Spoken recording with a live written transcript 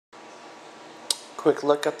Quick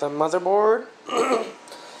look at the motherboard.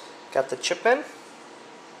 Got the chip in,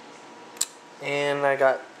 and I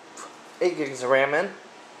got 8 gigs of RAM in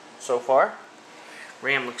so far.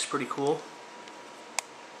 RAM looks pretty cool.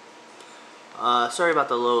 Sorry about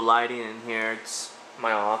the low lighting in here. It's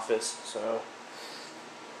my office, so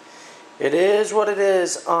it is what it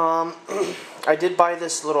is. I did buy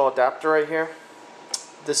this little adapter right here.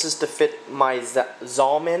 This is to fit my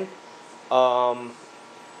Zalman.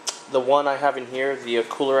 The one I have in here, the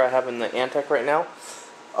cooler I have in the Antec right now.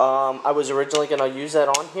 I was originally going to use that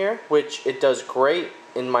on here, which it does great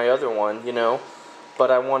in my other one, you know, but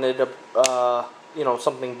I wanted a, you know,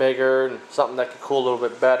 something bigger and something that could cool a little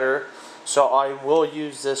bit better. So I will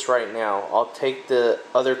use this right now. I'll take the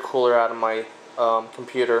other cooler out of my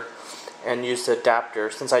computer and use the adapter,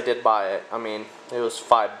 since I did buy it. I mean, it was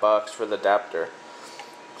 $5 for the adapter.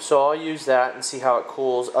 So I'll use that and see how it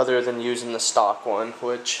cools, other than using the stock one,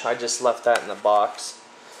 which I just left that in the box.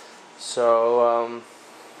 So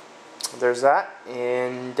there's that,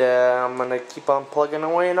 and I'm going to keep on plugging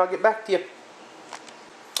away and I'll get back to you.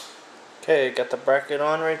 Okay, got the bracket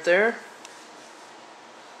on right there.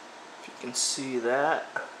 If you can see that.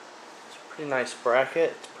 It's a pretty nice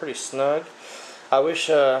bracket. It's pretty snug. I wish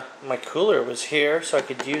my cooler was here so I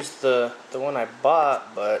could use the one I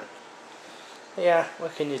bought, but yeah,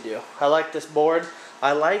 what can you do? I like this board.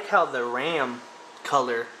 I like how the RAM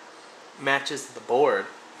color matches the board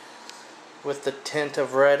with the tint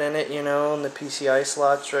of red in it, you know, and the PCI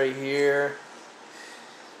slots right here,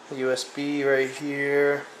 the USB right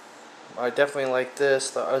here. I definitely like this,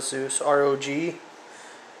 the Asus ROG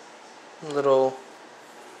little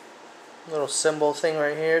symbol thing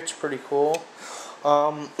right here. It's pretty cool.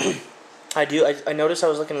 I noticed, I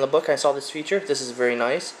was looking in the book, I saw this feature. This is very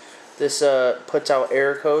nice. This puts out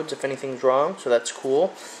error codes if anything's wrong, so that's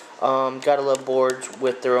cool. Gotta love boards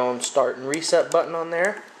with their own start and reset button on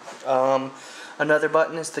there. Another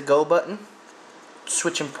button is the go button.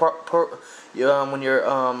 Switching when you're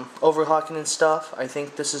overclocking and stuff. I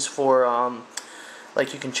think this is for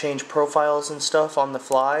like you can change profiles and stuff on the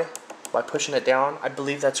fly by pushing it down. I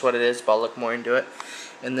believe that's what it is, but I'll look more into it.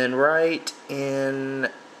 And then right in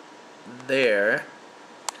there,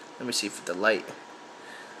 let me see if the light.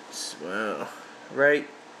 Wow. Right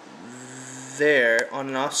there on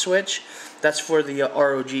and off switch, that's for the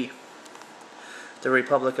ROG, the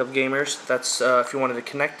Republic of Gamers. That's if you wanted to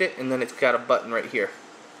connect it, and then it's got a button right here.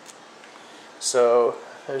 So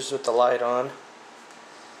there's with the light on.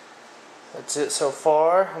 That's it so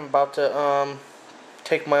far. I'm about to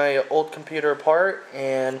take my old computer apart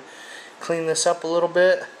and clean this up a little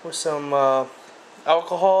bit with some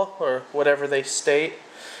alcohol or whatever they state.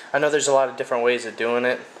 I know there's a lot of different ways of doing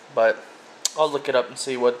it, but I'll look it up and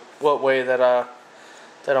see what way that I'm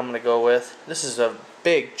gonna go with. This is a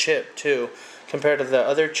big chip too, compared to the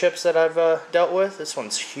other chips that I've dealt with. This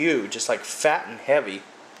one's huge. It's like fat and heavy.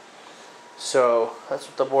 So that's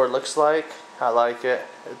what the board looks like. I like it.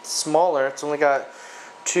 It's smaller. It's only got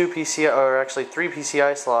 3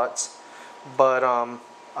 PCI slots, but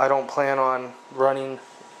I don't plan on running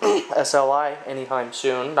SLI anytime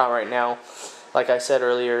soon. Not right now. Like I said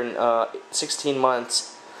earlier, in 16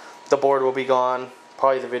 months, the board will be gone.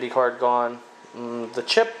 Probably the video card gone. The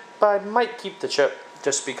chip, I might keep the chip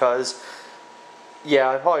just because. Yeah,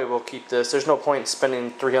 I probably will keep this. There's no point in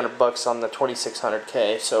spending $300 on the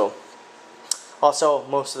 2600K. So I'll sell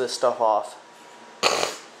most of this stuff off.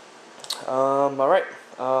 Alright,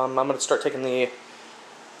 I'm going to start taking the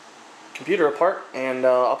computer apart, and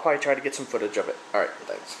I'll probably try to get some footage of it. Alright,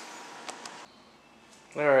 thanks.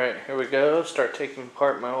 Alright, here we go. Start taking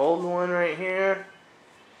apart my old one right here.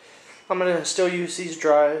 I'm going to still use these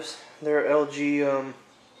drives. They're LG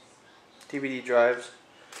DVD drives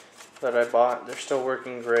that I bought. They're still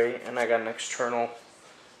working great, and I got an external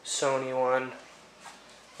Sony one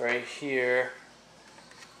right here.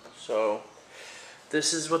 So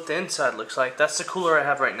this is what the inside looks like. That's the cooler I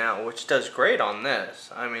have right now, which does great on this.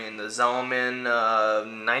 I mean, the Zalman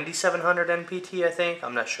 9700 NPT, I think.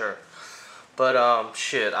 I'm not sure. But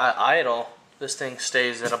shit, I idle. This thing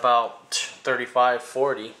stays at about 35,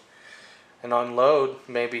 40. And on load,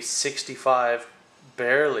 maybe 65,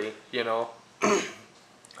 barely, you know.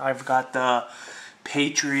 I've got the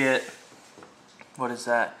Patriot, what is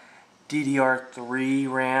that,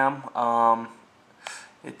 DDR3 RAM.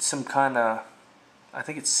 It's some kind of, I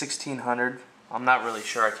think it's 1600. I'm not really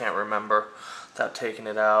sure, I can't remember without taking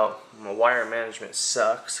it out. My wire management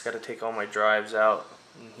sucks. Got to take all my drives out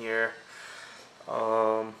in here.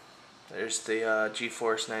 There's the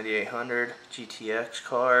GeForce 9800 GTX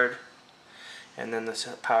card. And then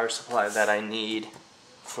the power supply that I need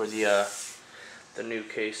for the new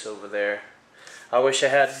case over there. I wish I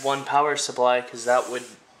had one power supply, because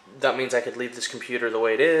that means I could leave this computer the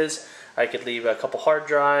way it is. I could leave a couple hard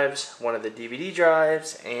drives, one of the DVD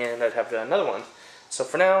drives, and I'd have another one. So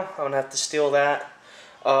for now, I'm going to have to steal that.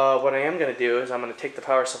 What I am going to do is I'm going to take the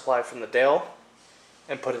power supply from the Dell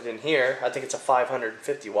and put it in here. I think it's a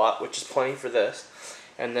 550 watt, which is plenty for this.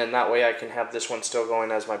 And then that way I can have this one still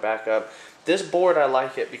going as my backup. This board, I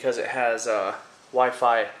like it because it has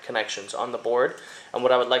Wi-Fi connections on the board. And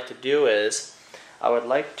what I would like to do is, I would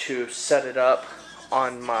like to set it up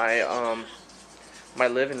on my my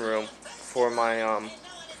living room for my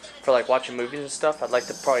for like watching movies and stuff. I'd like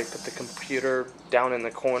to probably put the computer down in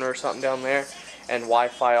the corner or something down there and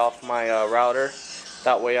Wi-Fi off my router.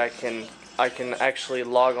 That way I can actually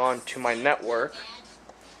log on to my network,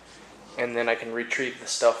 and then I can retrieve the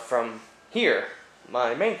stuff from here,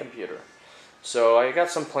 my main computer. So I got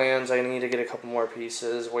some plans. I need to get a couple more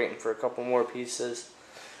pieces, waiting for a couple more pieces,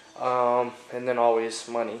 and then always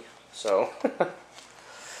money. So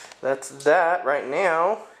that's that right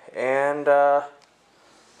now. And I'm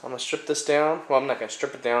going to strip this down. Well, I'm not going to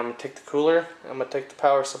strip it down. I'm going to take the cooler, I'm going to take the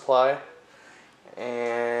power supply,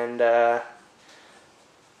 and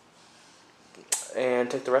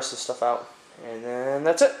take the rest of the stuff out. And then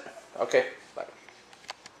that's it. Okay, bye.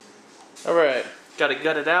 Alright, got it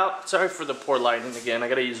gutted out. Sorry for the poor lighting again. I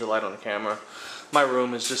got to use the light on the camera. My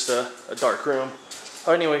room is just a dark room.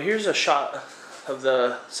 Oh, anyway, here's a shot of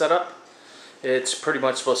the setup. It's pretty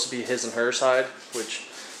much supposed to be his and her side, which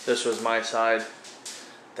this was my side.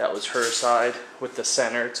 That was her side with the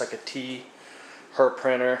center. It's like a T. Her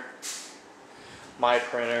printer, my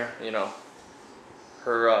printer, you know,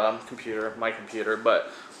 her computer, my computer,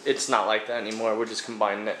 but it's not like that anymore. We're just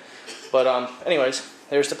combining it. But anyways,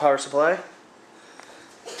 there's the power supply.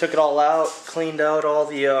 Took it all out, cleaned out all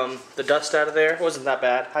the dust out of there. It wasn't that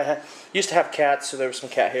bad. I used to have cats, so there was some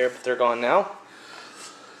cat hair, but they're gone now.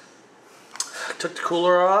 Took the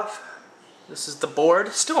cooler off. This is the board.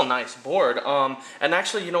 Still a nice board. And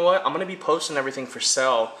actually, you know what? I'm gonna be posting everything for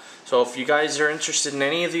sale. So if you guys are interested in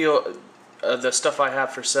any of the stuff I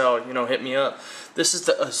have for sale, you know, hit me up. This is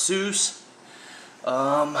the Asus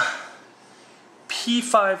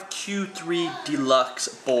P5Q3 Deluxe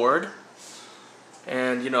board.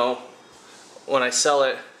 And you know, when I sell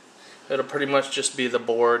it, it'll pretty much just be the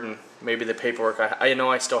board and maybe the paperwork. I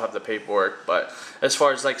know I still have the paperwork, but as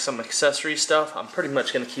far as like some accessory stuff, I'm pretty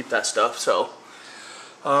much going to keep that stuff. So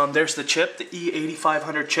there's the chip, the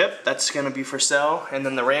E8500 chip. That's going to be for sale. And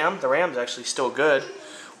then the RAM's actually still good,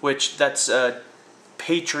 which that's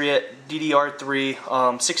Patriot DDR3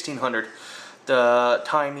 1600. The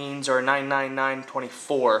timings are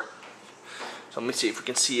 99924. So let me see if we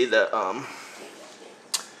can see the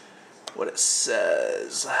what it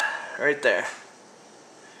says right there.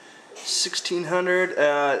 1600.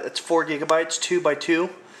 It's 4 gigabytes, 2x2.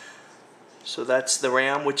 So that's the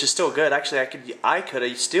RAM, which is still good. Actually, I could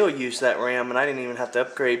have still used that RAM, and I didn't even have to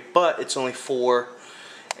upgrade. But it's only 4,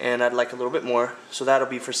 and I'd like a little bit more. So that'll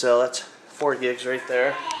be for sale. That's 4 gigs right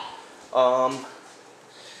there.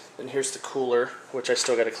 Then here's the cooler, which I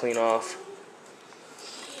still got to clean off.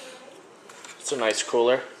 It's a nice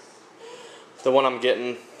cooler. The one I'm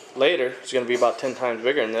getting later is going to be about 10 times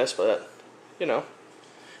bigger than this, but you know,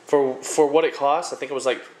 for what it costs, I think it was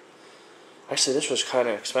like, actually this was kind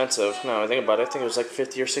of expensive. Now I think about it, I think it was like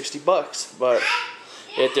 50 or 60 bucks, but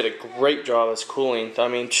it did a great job as cooling. I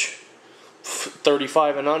mean,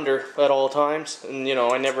 35 and under at all times, and you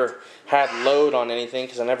know, I never had load on anything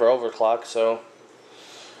because I never overclocked. So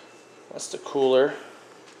that's the cooler.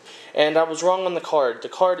 And I was wrong on the card. The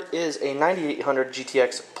card is a 9800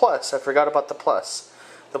 GTX Plus. I forgot about the Plus.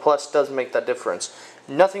 The Plus does make that difference.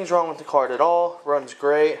 Nothing's wrong with the card at all. Runs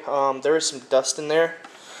great. There is some dust in there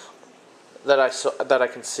that I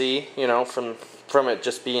can see, you know, from it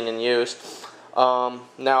just being in use. Now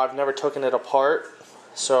I've never taken it apart,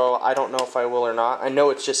 so I don't know if I will or not. I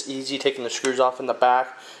know it's just easy taking the screws off in the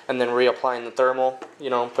back and then reapplying the thermal, you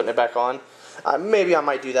know, putting it back on. Maybe I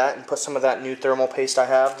might do that and put some of that new thermal paste I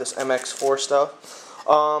have, this MX4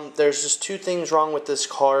 stuff. There's just two things wrong with this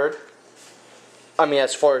card. I mean,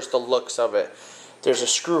 as far as the looks of it. There's a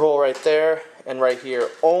screw hole right there and right here.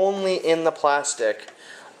 Only in the plastic.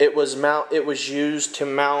 It was used to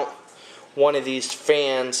mount one of these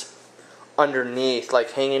fans underneath,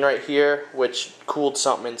 like hanging right here, which cooled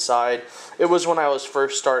something inside. It was when I was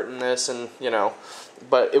first starting this, and you know,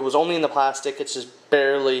 but it was only in the plastic. It's just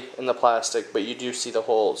barely in the plastic, but you do see the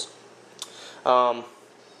holes. Other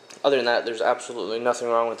than that, there's absolutely nothing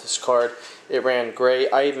wrong with this card. It ran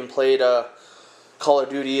great. I even played Call of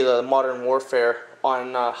Duty, the Modern Warfare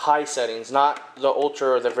on high settings, not the ultra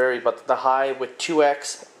or the very, but the high with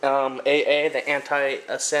 2x AA, the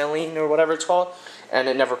anti-acetylene or whatever it's called, and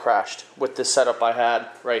it never crashed with this setup I had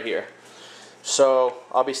right here. So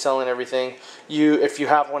I'll be selling everything. If you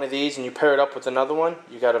have one of these and you pair it up with another one,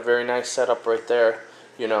 you got a very nice setup right there.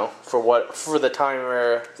 You know, for the time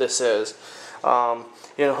where this is.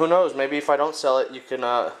 You know, who knows? Maybe if I don't sell it, you can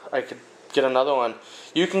I could get another one.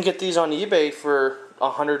 You can get these on eBay for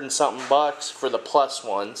 $100 and something bucks for the plus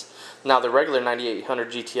ones. Now the regular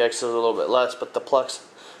 9800 GTX is a little bit less, but the plus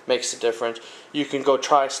makes a difference. You can go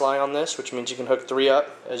tri-sly on this, which means you can hook 3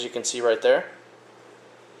 up, as you can see right there.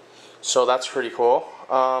 So that's pretty cool.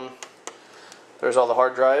 There's all the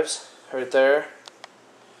hard drives right there.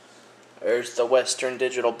 There's the Western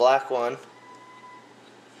Digital black one.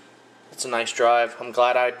 It's a nice drive. I'm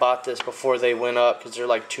glad I bought this before they went up, because they're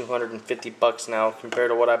like 250 bucks now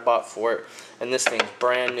compared to what I bought for it. And this thing's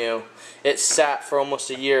brand new. It sat for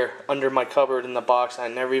almost a year under my cupboard in the box. I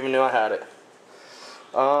never even knew I had it.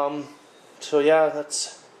 So yeah,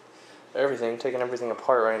 that's everything. Taking everything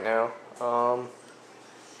apart right now.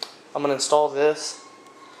 I'm gonna install this.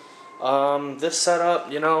 This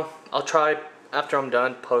setup, you know, I'll try after I'm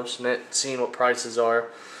done posting it, seeing what prices are,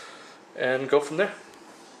 and go from there.